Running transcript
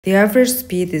The average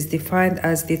speed is defined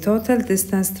as the total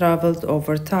distance traveled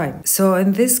over time. So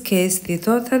in this case, the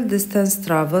total distance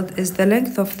traveled is the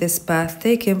length of this path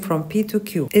taken from P to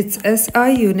Q. Its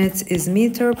SI units is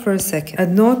meter per second.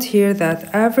 And note here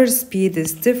that average speed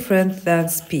is different than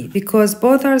speed because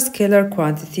both are scalar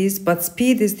quantities, but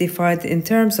speed is defined in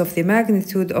terms of the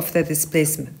magnitude of the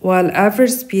displacement, while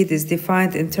average speed is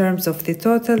defined in terms of the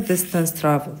total distance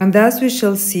traveled. And as we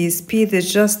shall see, speed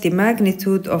is just the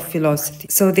magnitude of velocity.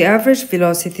 So the average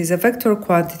velocity is a vector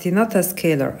quantity, not a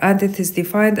scalar, and it is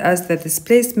defined as the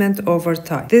displacement over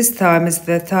time. This time is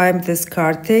the time this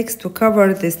car takes to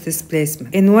cover this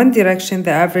displacement. In one direction,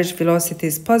 the average velocity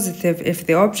is positive if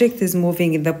the object is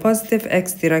moving in the positive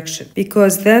x direction,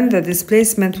 because then the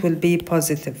displacement will be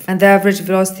positive. And the average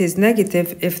velocity is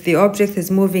negative if the object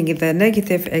is moving in the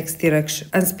negative x direction.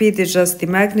 And speed is just the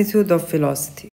magnitude of velocity.